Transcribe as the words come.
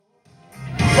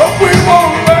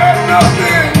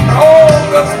nothing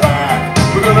hold us back.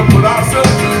 We're gonna put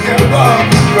ourselves together.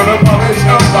 We're gonna polish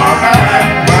up our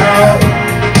act. Well,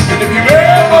 and if you've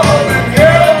ever been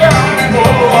held down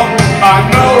before, I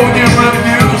know you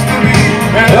refuse to be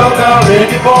held down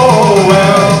anymore.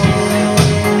 Well,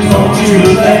 don't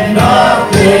you let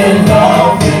nothing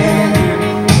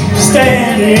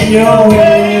stand in your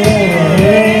way.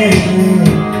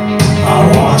 I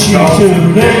want you to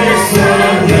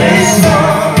listen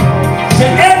to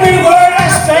every word I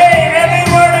say, every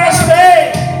word I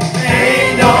say.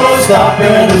 Ain't no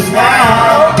stopping us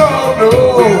now. No,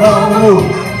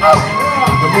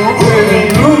 the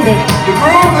grooving.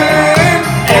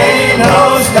 Ain't no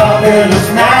stopping us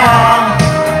now.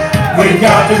 We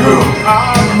got the groove. I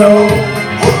know.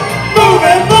 Move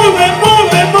it, move it,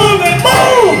 move it, move it,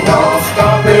 move. No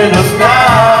stopping us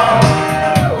now.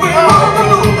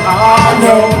 I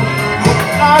know.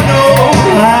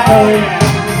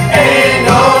 Ain't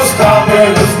no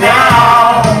stopping us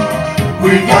now.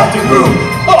 We got the groove.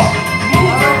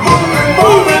 Move it, move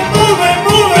it, move it,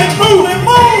 move it, move it,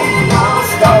 move. No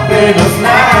stopping us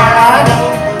now. I know.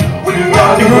 We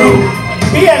got the groove.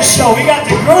 We got a show. We got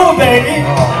the groove, baby.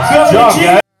 Good job,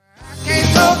 guys. Can't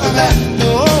go for that,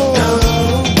 no,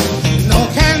 no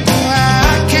can do,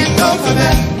 I can't go for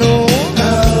that, no,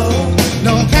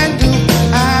 no can do,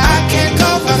 I can't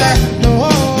go for that, no,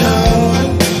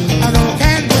 no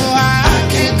can do, I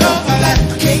can't go for that,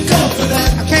 I can't go for that,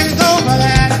 I can't go for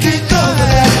that, I can't go for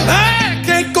that, I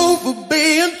can't go for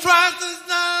being trousers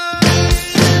now,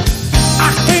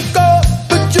 I can't go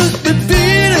for just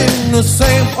repeating the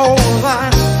same old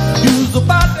line, use the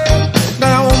body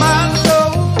now my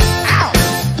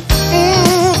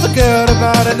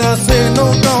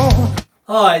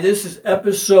Hi, this is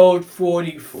episode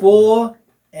 44,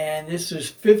 and this is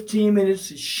 15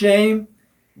 Minutes of Shame.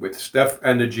 With Steph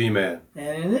and the G-Man.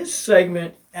 And in this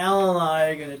segment, Al and I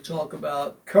are going to talk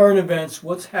about current events,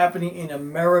 what's happening in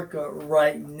America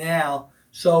right now.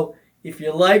 So if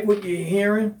you like what you're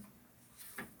hearing,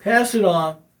 pass it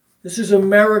on. This is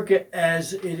America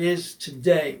as it is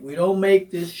today. We don't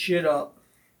make this shit up.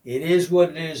 It is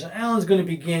what it is. And Alan's going to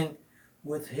begin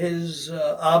with his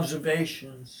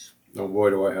observations. Oh boy,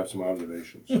 do I have some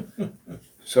observations.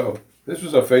 So, this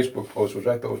was a Facebook post, which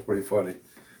I thought was pretty funny.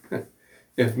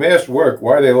 If masks work,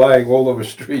 why are they lying all over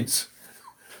streets?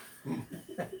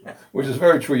 Which is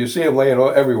very true. You see them laying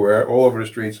everywhere, all over the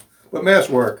streets. But masks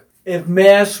work. If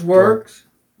masks works,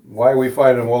 why are we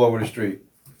finding them all over the street?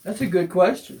 That's a good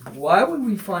question. Why would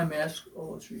we find masks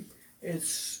all over the street?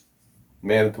 It's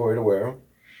mandatory to wear them.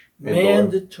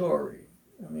 Mandatory.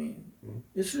 I mean,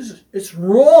 it's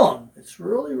wrong. It's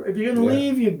really, if you're going to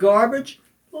leave your garbage,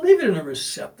 leave it in a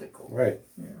receptacle. Right.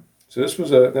 Yeah. So this was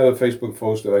another Facebook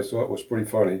post that I thought was pretty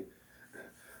funny.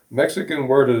 Mexican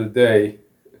word of the day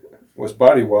was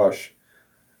body wash.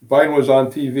 Biden was on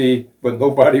TV, but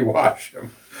nobody washed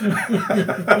him. I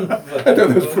thought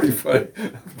that was pretty funny.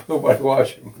 Nobody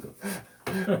washed him.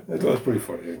 I thought it was pretty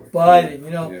funny anyway.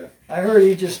 Biden, I heard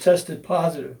he just tested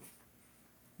positive.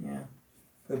 Yeah.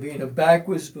 For being a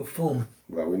backwards buffoon.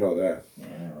 Well, we know that.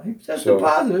 Yeah, well, he tested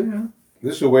positive,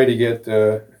 This is a way to get,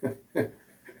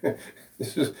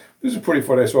 this is pretty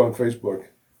funny I saw on Facebook.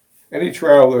 Any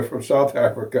traveler from South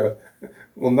Africa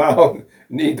will now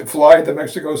need to fly to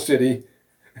Mexico City,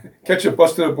 catch a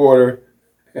bus to the border,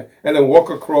 and then walk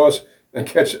across and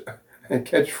catch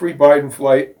free Biden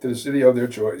flight to the city of their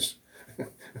choice.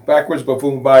 Backwards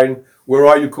buffoon Biden, where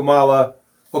are you, Kamala,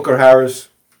 Hooker Harris?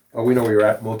 Oh, we know where you're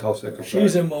at, Motel 6.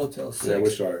 She's in Motel 6. Yeah, we're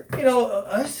sorry.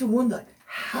 I used to wonder,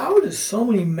 how do so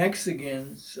many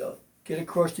Mexicans get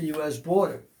across the U.S.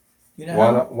 border? You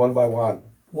know one by one.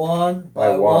 One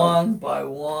by one by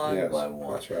one by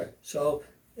one. That's right. So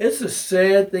it's a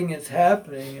sad thing that's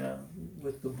happening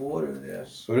with the border there.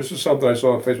 So this is something I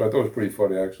saw on Facebook. I thought it was pretty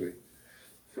funny, actually.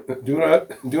 Do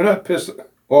not piss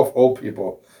off old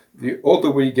people. The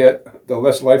older we get, the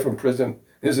less life in prison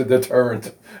is a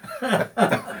deterrent. I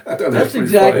thought that's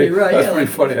exactly funny. right. That's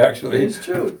pretty funny, actually. It's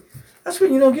true. That's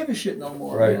when you don't give a shit no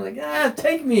more. Right. You're like,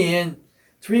 take me in.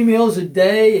 3 meals a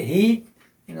day, heat,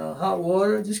 hot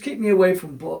water. Just keep me away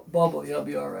from bubble. You'll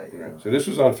be all right. So this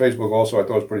was on Facebook also. I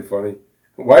thought it was pretty funny.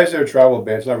 Why is there a travel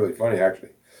ban? It's not really funny,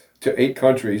 actually. To 8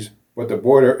 countries, but the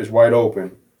border is wide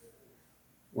open.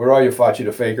 Where are you, Fauci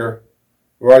the faker?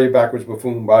 Where are you, backwards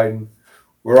buffoon Biden?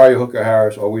 Where are you, Hooker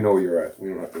Harris? Oh, we know where you're at. We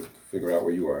don't have to figure out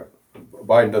where you are.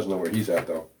 Biden doesn't know where he's at,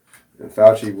 though. And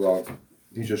Fauci, well,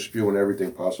 he's just spewing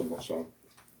everything possible, so.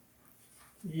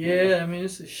 Yeah, I mean,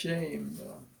 it's a shame.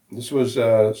 This was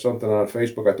something on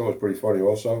Facebook I thought was pretty funny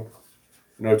also.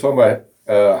 Talking about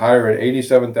hiring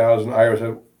 87,000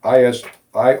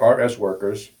 IRS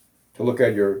workers to look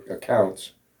at your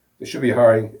accounts. They should be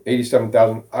hiring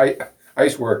 87,000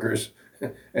 ICE workers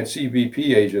and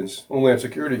CBP agents, Homeland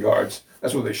Security guards.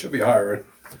 That's what they should be hiring.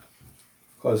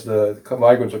 Because the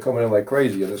migrants are coming in like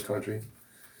crazy in this country.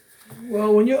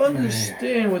 Well, when you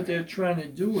understand what they're trying to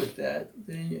do with that,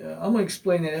 then I'm gonna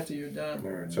explain that after you're done.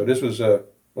 All right. So this was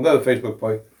another Facebook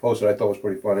post that I thought was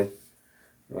pretty funny.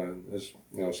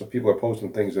 Some people are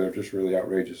posting things that are just really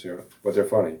outrageous here, but they're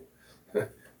funny.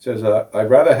 It says, "I'd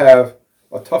rather have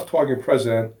a tough-talking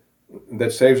president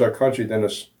that saves our country than a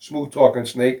smooth-talking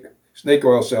snake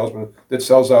oil salesman that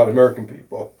sells out American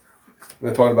people."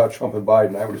 They're talking about Trump and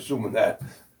Biden. I would assume that.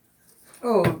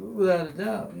 Oh, without a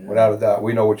doubt. Yeah. Without a doubt,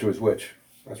 we know which was which.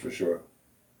 That's for sure.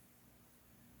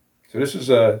 So this is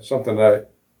something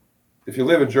that, if you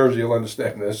live in Jersey, you'll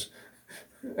understand this,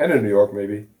 and in New York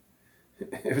maybe.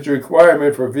 If it's a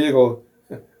requirement for a vehicle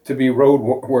to be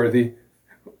roadworthy,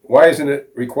 why isn't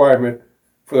it a requirement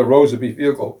for the roads to be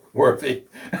vehicle worthy?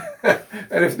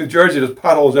 And if New Jersey, there's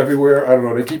potholes everywhere. I don't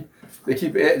know. They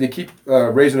keep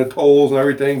raising the tolls and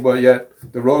everything, but yet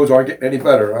the roads aren't getting any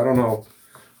better. I don't know.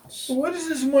 So where does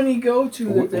this money go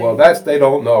to? They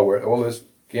don't know where all this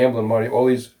gambling money, all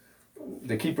these,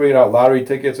 they keep bringing out lottery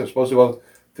tickets. They're supposed to go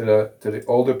to the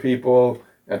older people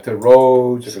and to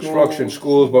roads, to construction,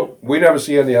 schools, but we never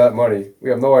see any of that money. We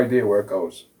have no idea where it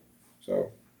goes.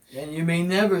 So. And you may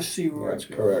never see where That's it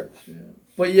goes. correct. Yeah.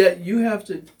 But yet you have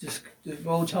to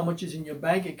divulge how much is in your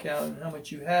bank account and how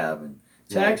much you have, and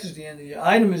taxes at the end of the year,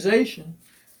 itemization,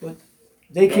 but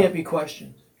they can't be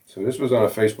questioned. So this was on a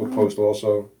Facebook post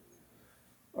also.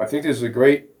 I think this is a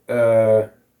great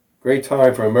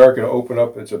time for America to open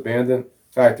up its abandoned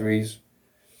factories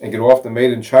and get off the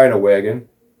made in China wagon.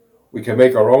 We can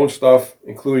make our own stuff,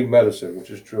 including medicine, which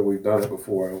is true. We've done it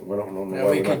before. I don't know Now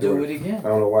why we we're can not do doing it again. I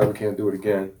don't know why we can't do it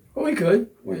again. Well, we could.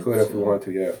 We could if we wanted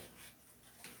to, yeah.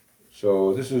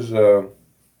 So this is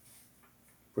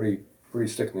pretty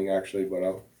sickening actually, but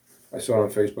I saw it on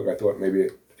Facebook. I thought maybe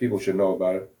people should know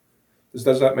about it. This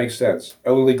does not make sense.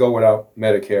 Elderly go without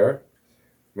Medicare.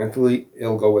 Mentally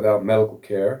ill go without medical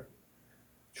care.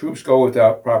 Troops go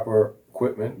without proper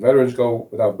equipment. Veterans go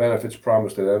without benefits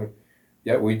promised to them.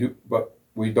 Yet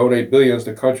we donate billions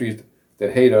to countries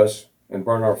that hate us and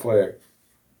burn our flag.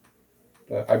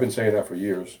 I've been saying that for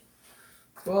years.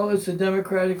 Well, it's a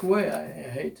democratic way. I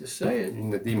hate to say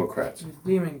it. The Democrats.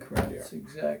 Democrats,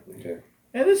 exactly. Okay.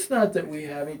 And it's not that we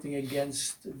have anything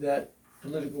against that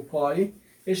political party.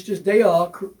 It's just they are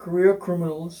career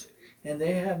criminals, and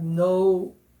they have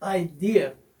no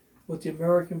idea what the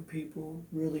American people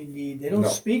really need. They don't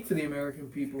speak for the American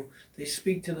people. They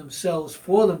speak to themselves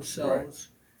for themselves.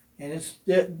 Right. And it's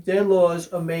their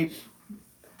laws are made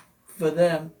for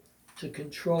them to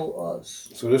control us.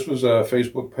 So this was a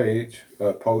Facebook page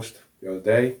post the other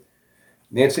day.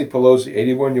 Nancy Pelosi,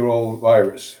 81-year-old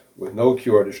virus with no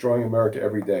cure, destroying America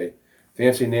every day.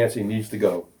 Fancy Nancy needs to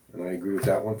go. And I agree with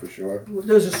that one for sure.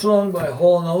 There's a song by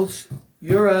Hall & Oates,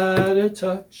 "You're Out of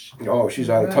Touch." Oh, she's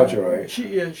out of touch, all right.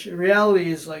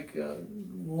 Reality is like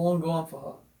long gone for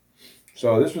her.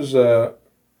 So this was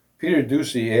Peter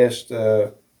Doocy asked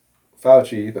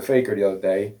Fauci, the faker, the other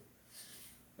day,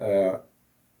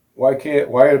 why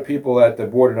are the people at the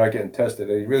border not getting tested?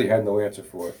 And he really had no answer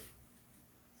for it.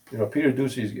 You know, Peter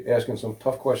Doocy's asking some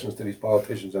tough questions to these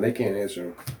politicians, and they can't answer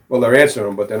them. Well, they're answering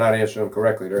them, but they're not answering them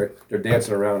correctly. They're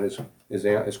dancing around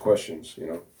his questions. You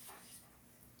know.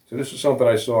 So this is something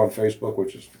I saw on Facebook,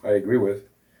 which is I agree with.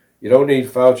 You don't need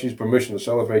Fauci's permission to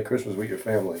celebrate Christmas with your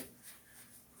family,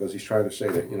 because he's trying to say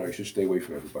that you should stay away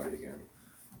from everybody again.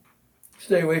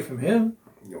 Stay away from him.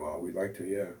 Well, we'd like to,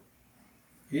 yeah.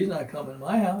 He's not coming to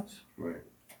my house. Right.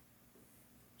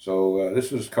 So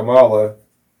this is Kamala.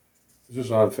 This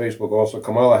is on Facebook also.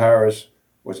 Kamala Harris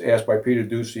was asked by Peter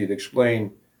Doocy to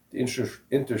explain the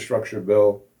infrastructure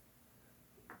bill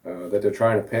that they're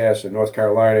trying to pass in North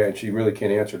Carolina, and she really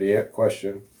can't answer the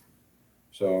question.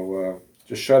 So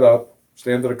just shut up,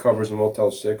 stay under the covers in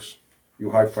Motel 6,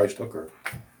 you high-priced hooker.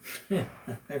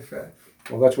 That's right.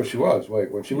 Well, that's what she was. Like,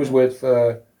 when she was with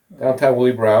Downtown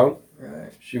Willie Brown,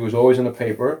 right. She was always in the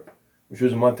paper. When she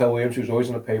was in Montel Williams, she was always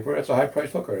in the paper. That's a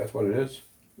high-priced hooker. That's what it is.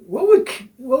 What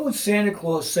would Santa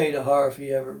Claus say to her if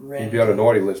he ever ran? He'd be on a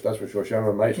naughty list, that's for sure. She's on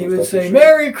a nice list. He would say,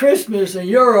 "Merry Christmas," and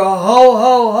 "You're a ho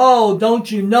ho ho."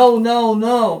 Don't you know?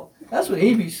 No. That's what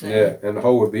he'd be saying. Yeah, and the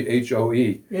hoe would be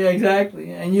HOE. Yeah,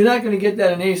 exactly. And you're not going to get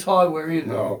that in Ace Hardware either.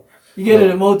 No. You get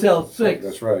it at Motel 6.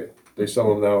 That's right. They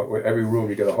sell them now. Every room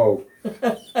you get a hoe.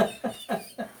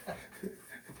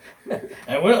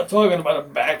 And we're not talking about a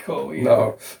backhoe either.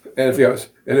 No. And if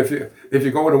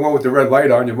you go in the one with the red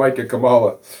light on, you might get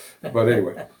Kamala. But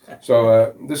anyway.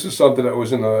 So this is something that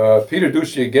was in the Peter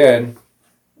Ducey again.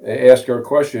 Asked her a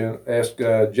question. Asked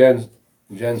Jen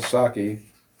Psaki,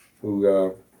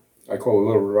 who I call a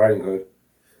Little Riding Hood.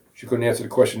 She couldn't answer the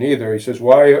question either. He says,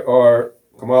 "Why are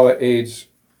Kamala aides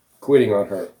quitting on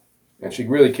her?" And she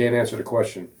really can't answer the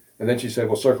question. And then she said,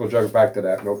 "We'll circle jug back to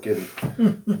that." No kidding,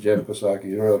 Jen Psaki,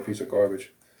 you're another piece of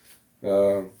garbage.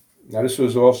 Now this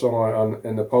was also on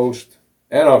in the Post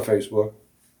and on Facebook.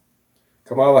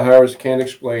 Kamala Harris can't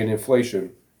explain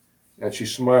inflation, and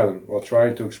she's smiling while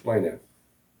trying to explain it.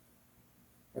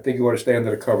 I think you ought to stay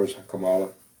under the covers, Kamala.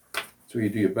 That's where you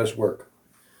do your best work.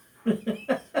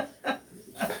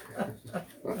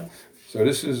 So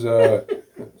this is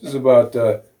about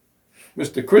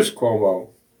Mr. Chris Cuomo.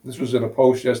 This was in a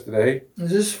post yesterday.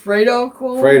 Is this Fredo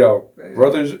Cuomo? Fredo,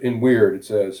 brothers in weird. It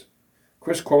says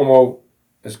Chris Cuomo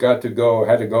had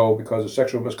to go because of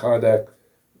sexual misconduct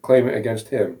claiming against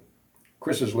him.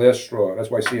 Chris's last straw.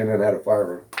 That's why CNN had to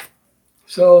fire him.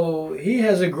 So he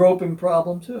has a groping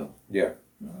problem too. Yeah.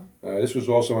 This was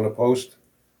also in a post.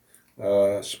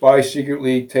 Spy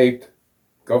secretly taped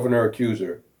governor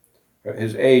accuser.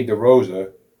 His aide,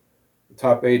 DeRosa, the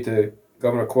top aide to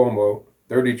Governor Cuomo,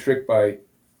 dirty trick by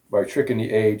tricking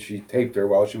the aide. She taped her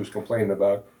while she was complaining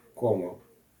about Cuomo.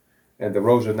 And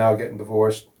DeRosa now getting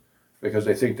divorced because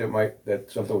they think that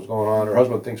something was going on. Her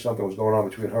husband thinks something was going on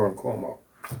between her and Cuomo,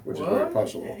 which is very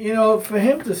possible. You know, for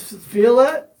him to feel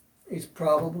that, he's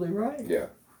probably right. Yeah.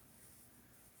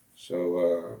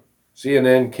 So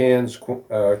CNN cans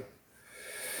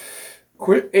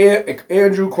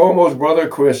Andrew Cuomo's brother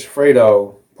Chris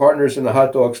Fredo, partners in the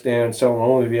hot dog stand selling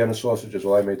only Vienna sausages.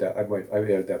 Well, I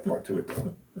added that part to it,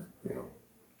 though. You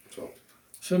know.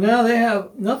 So now they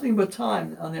have nothing but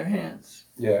time on their hands.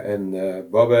 Yeah, and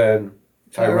Bubba and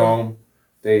Tyrone,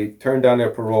 they turned down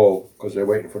their parole because they're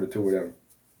waiting for the two of them.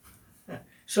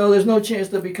 So there's no chance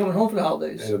they'll be coming home for the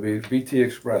holidays. It'll be BT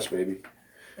Express, baby.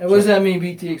 And what does that mean,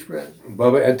 BT Express?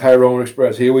 Bubba and Tyrone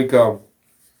Express, here we come.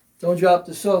 Don't drop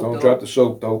the soap. Don't drop the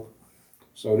soap, though.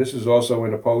 So this is also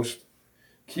in the Post.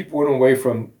 Keep one away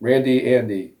from Randy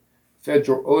Andy.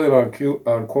 Federal oil on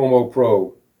Cuomo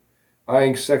probe.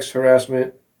 Eyeing sex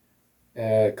harassment.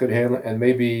 Could handle it. And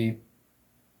maybe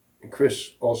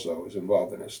Chris also is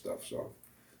involved in this stuff. So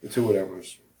the two of them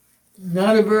was.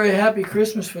 Not a very happy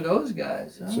Christmas for those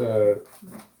guys. Huh?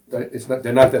 It's not.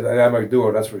 They're not that dynamic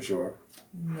duo. That's for sure.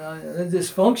 No, a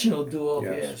dysfunctional duo, if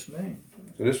you Yes. ask me.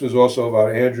 So this was also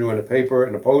about Andrew in the paper,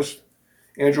 in the Post.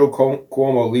 Andrew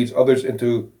Cuomo leads others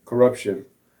into corruption.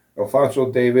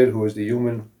 Alfonso David, who is the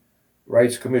Human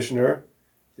Rights Commissioner,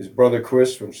 his brother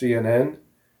Chris from CNN,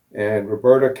 and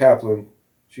Roberta Kaplan,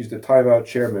 she's the timeout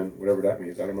chairman, whatever that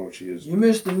means. I don't know what she is. You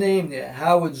missed the name there.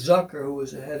 Howard Zucker, who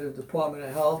was the head of the Department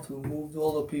of Health, who moved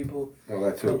all the people Oh,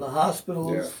 that from too. the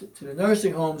hospitals to the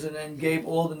nursing homes and then gave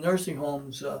all the nursing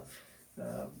homes a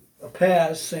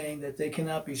pass saying that they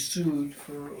cannot be sued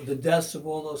for the deaths of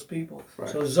all those people. Right.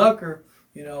 So Zucker,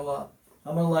 you know,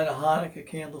 I'm going to light a Hanukkah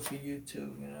candle for you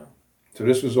too, you know. So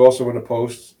this was also in the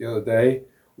Post the other day.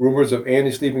 Rumors of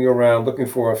Andy sleeping around looking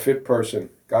for a fit person,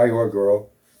 guy or girl.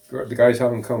 The guys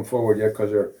haven't come forward yet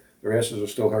because their asses are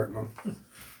still hurting them.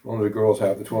 Only the girls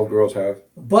have. The 12 girls have.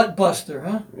 Butt buster,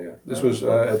 huh? Yeah. This was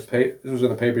this was in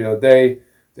the paper the other day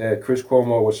that Chris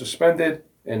Cuomo was suspended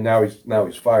and now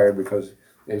he's fired because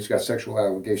he's got sexual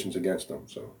allegations against him.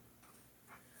 So,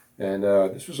 and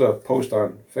this was a post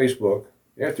on Facebook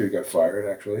after he got fired,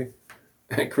 actually.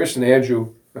 And Chris and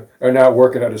Andrew are now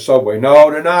working at a Subway. No,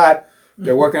 they're not.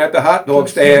 They're working at the hot dog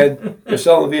stand. They're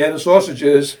selling Vienna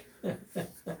sausages.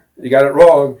 You got it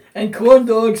wrong. And corn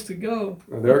dogs to go.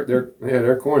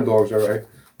 They're corn dogs, all right.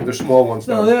 They're small ones.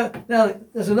 No, though. now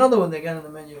there's another one they got on the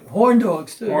menu. Horn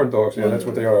dogs too. Corn dogs, yeah, that's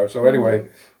what they are. So anyway,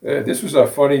 this was a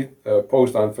funny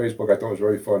post on Facebook. I thought it was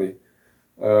very funny.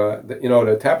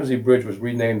 The Tappan Zee Bridge was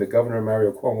renamed the Governor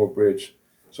Mario Cuomo Bridge.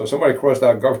 So somebody crossed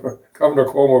out Governor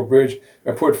Cuomo Bridge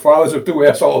and put Fathers of Two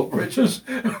Assholes Bridges.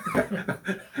 And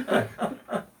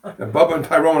Bubba and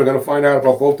Tyrone are going to find out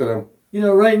about both of them. You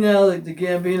know, right now the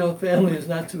Gambino family is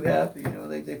not too happy. You know,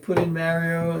 they put in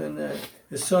Mario and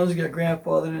his son's got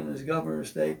grandfathered in his governor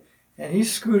state, and he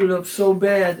screwed it up so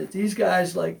bad that these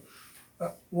guys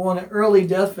want an early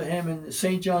death for him in the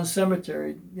St. John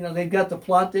Cemetery. You know, they got the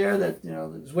plot there that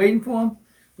is waiting for him,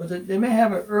 but they may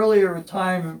have an earlier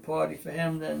retirement party for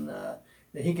him than that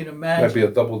he can imagine. That'd be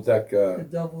a double decker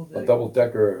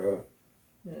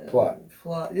plot.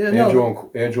 Yeah,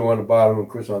 Andrew on the bottom and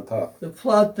Chris on top. The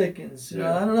plot thickens. You know,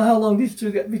 Yeah. I don't know how long these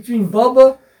two got between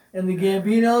Bubba and the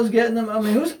Gambinos getting them. I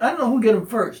mean, I don't know who get them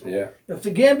first. Yeah. If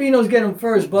the Gambinos get them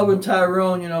first, Bubba and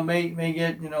Tyrone, may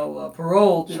get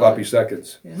paroled. Sloppy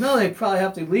seconds. No, they probably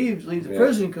have to leave the Yeah.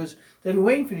 prison because they've been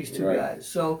waiting for these two Right. guys.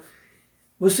 So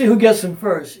we'll see who gets them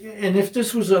first. And if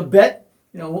this was a bet,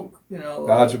 The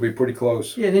odds would be pretty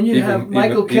close. yeah, then you'd Even- have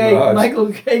Michael even K. odds.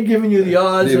 Michael K. giving you the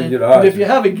odds. Giving And, you the but odds. if you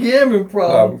have a gambling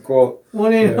problem, Call,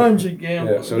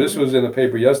 1-800-GAMBLER. yeah, so this was in the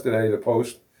paper yesterday, the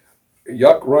Post.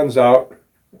 Yuck runs out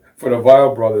for the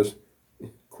Vile brothers,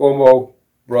 Cuomo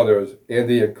brothers,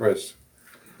 Andy and Chris,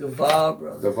 The Vile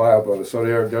brothers. the Vile brothers. So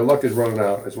their luck is running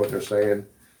out, is what they're saying.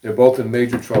 They're both in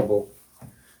major trouble,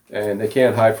 and they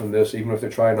can't hide from this, even if they're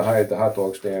trying to hide at the hot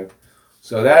dog stand.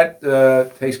 So that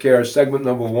takes care of segment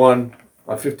number 1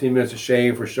 on 15 Minutes of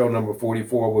Shame for show number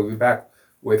 44. We'll be back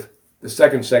with the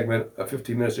second segment of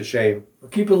 15 Minutes of Shame.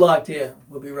 Well, keep it locked here.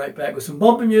 We'll be right back with some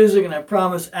bumping music, and I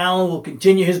promise Alan will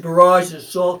continue his barrage, his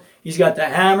assault. He's got the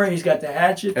hammer, he's got the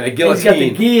hatchet, And a he's got the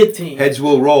guillotine. guillotine. Heads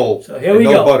will roll. So here and we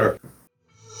no go. butter.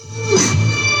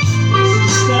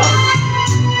 Stuff,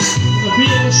 the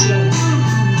Beatles show,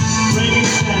 breaking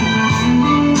it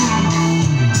down.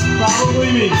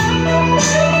 Probably me.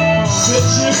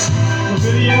 Picture, the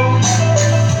video,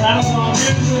 Amazon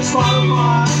Music,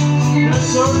 Spotify, Red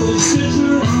Circle,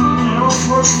 Stitcher, and our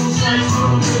personal sites for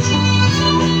the picture.